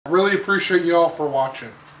I really appreciate you all for watching.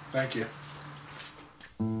 Thank you.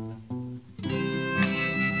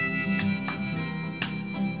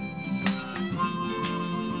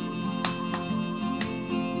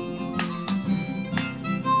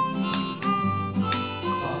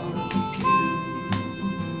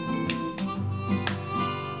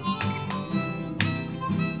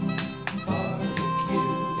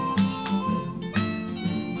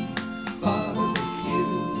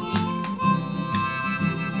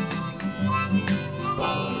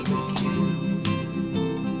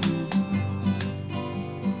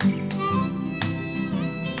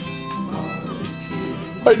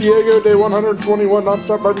 Hi Diego, day 121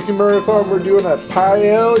 nonstop BBQ Marathon. We're doing a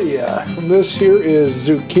paella. And this here is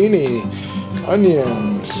zucchini,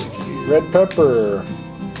 onions, red pepper,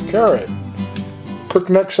 carrot,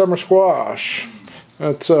 crookneck summer squash.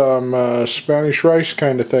 That's Spanish rice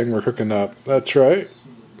kind of thing we're cooking up. That's right.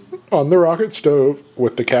 On the rocket stove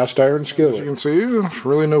with the cast iron skillet. As you can see, there's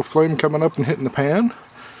really no flame coming up and hitting the pan.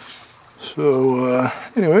 So,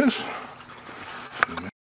 anyways.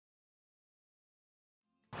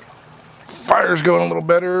 Fire's going a little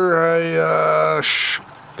better.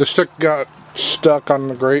 The stick got stuck on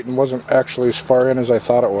the grate and wasn't actually as far in as I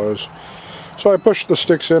thought it was. So I pushed the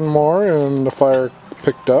sticks in more and the fire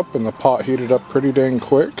picked up and the pot heated up pretty dang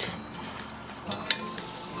quick.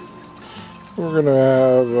 We're going to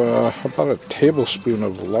have about a tablespoon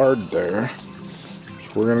of lard there.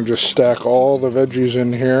 So we're going to just stack all the veggies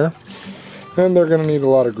in here. And they're going to need a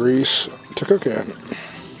lot of grease to cook in.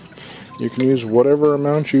 You can use whatever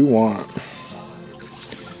amount you want.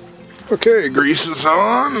 Okay, grease is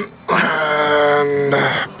on, and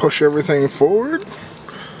push everything forward.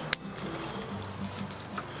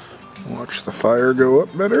 Watch the fire go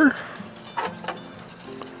up better.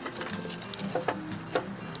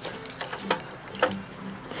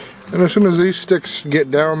 And as soon as these sticks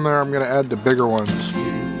get down there, I'm going to add the bigger ones.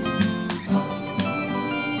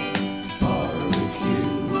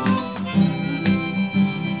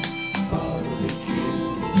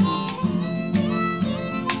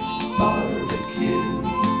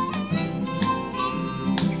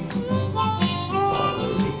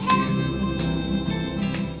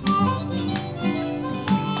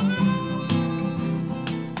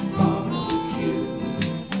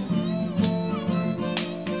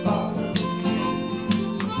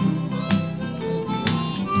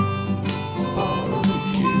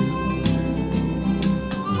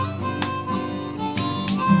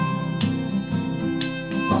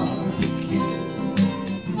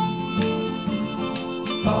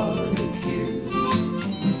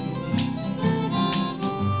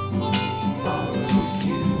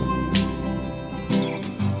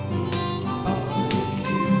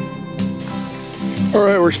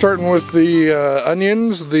 Alright, we're starting with the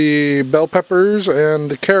onions, the bell peppers, and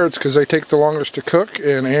the carrots because they take the longest to cook,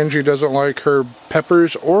 and Angie doesn't like her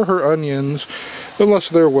peppers or her onions unless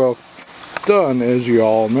they're well done, as you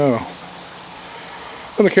all know.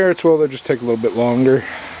 And the carrots, well, they just take a little bit longer.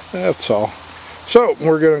 That's all. So,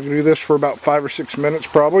 we're going to do this for about 5 or 6 minutes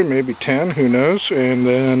probably, maybe 10, who knows. And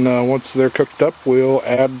then once they're cooked up, we'll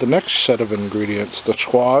add the next set of ingredients, the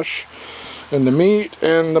squash, and the meat,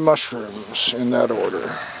 and the mushrooms, in that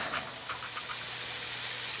order.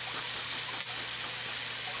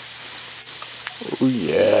 Oh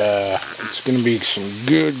yeah, it's going to be some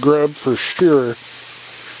good grub for sure.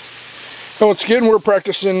 And once again, we're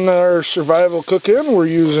practicing our survival cooking. We're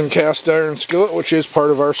using cast iron skillet, which is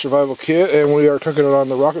part of our survival kit, and we are cooking it on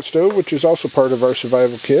the rocket stove, which is also part of our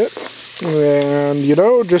survival kit. And you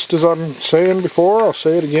know, just as I'm saying before, I'll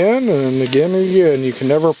say it again and again and again, you can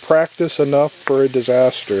never practice enough for a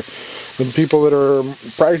disaster. The people that are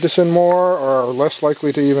practicing more are less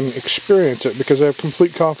likely to even experience it because they have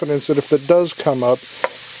complete confidence that if it does come up,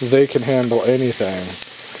 they can handle anything.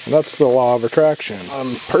 And that's the law of attraction.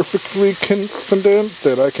 I'm perfectly confident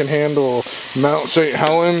that I can handle Mount St.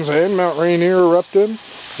 Helens and Mount Rainier erupting.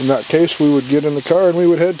 In that case, we would get in the car and we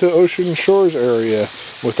would head to Ocean Shores area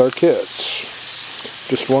with our kits.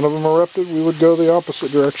 Just one of them erupted, we would go the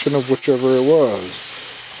opposite direction of whichever it was.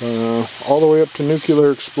 All the way up to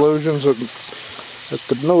nuclear explosions at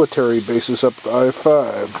the military bases up the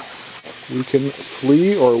AFAB. We can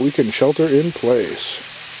flee or we can shelter in place.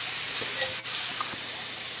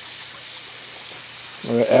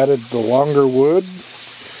 I added the longer wood.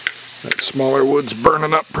 That smaller wood's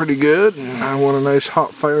burning up pretty good, and I want a nice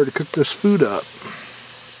hot fire to cook this food up.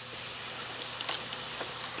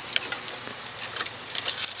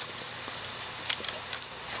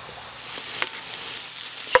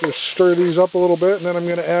 Just stir these up a little bit, and then I'm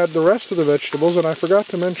going to add the rest of the vegetables, and I forgot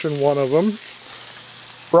to mention one of them.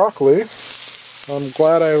 Broccoli. I'm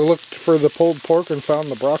glad I looked for the pulled pork and found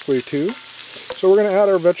the broccoli too. So we're going to add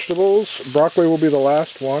our vegetables. Broccoli will be the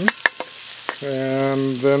last one.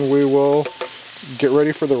 And then we will get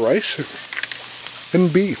ready for the rice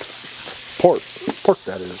and beef. Pork. Pork,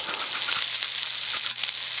 that is.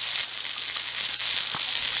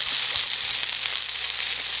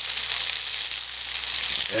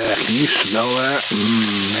 Yeah, can you smell that?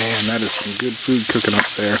 Man, that is some good food cooking up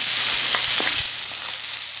there.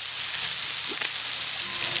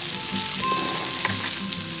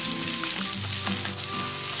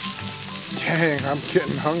 Dang, I'm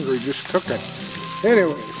getting hungry just cooking.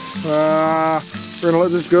 Anyway, we're going to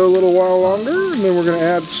let this go a little while longer, and then we're going to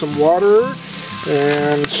add some water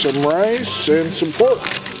and some rice and some pork.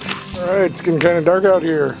 Alright, it's getting kind of dark out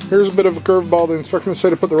here. Here's a bit of a curveball. The instructions say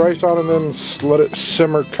to put the rice on and then let it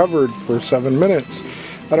simmer covered for 7 minutes.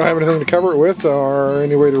 I don't have anything to cover it with or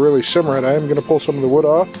any way to really simmer it. I am going to pull some of the wood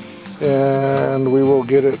off, and we will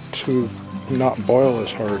get it to not boil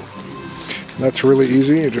as hard. That's really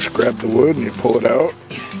easy. You just grab the wood and you pull it out.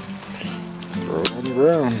 Throw it on the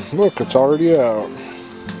ground. Look, it's already out.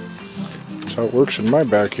 That's how it works in my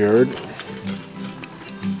backyard.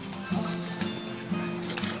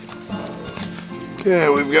 Okay,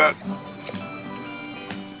 we've got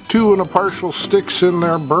 2 1/4 sticks in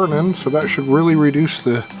there burning, so that should really reduce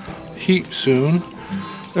the heat soon.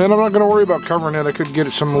 And I'm not going to worry about covering it. I could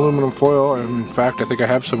get some aluminum foil, and in fact I think I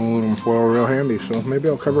have some aluminum foil real handy, so maybe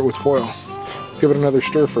I'll cover it with foil. Give it another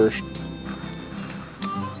stir first.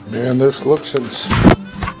 Man, this looks insane.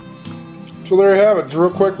 So there you have it. It's real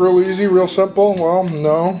quick, real easy, real simple. Well,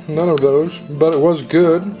 no, none of those, but it was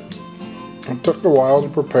good. It took a while to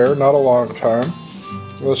prepare, not a long time.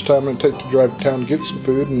 This time it took to drive to town to get some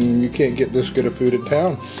food, and you can't get this good of food in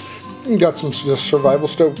town. And got some just survival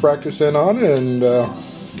stove practice in on it, and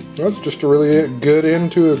that's just a really good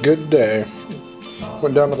end to a good day.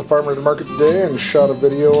 Went down to the farmer's market today and shot a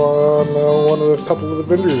video on a couple of the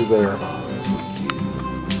vendors there.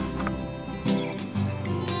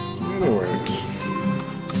 Anyways,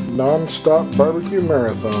 nonstop BBQ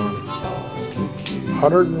Marathon.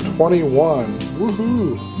 121.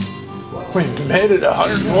 Woohoo! We made it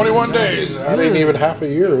 121 days. That ain't even half a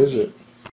year, is it?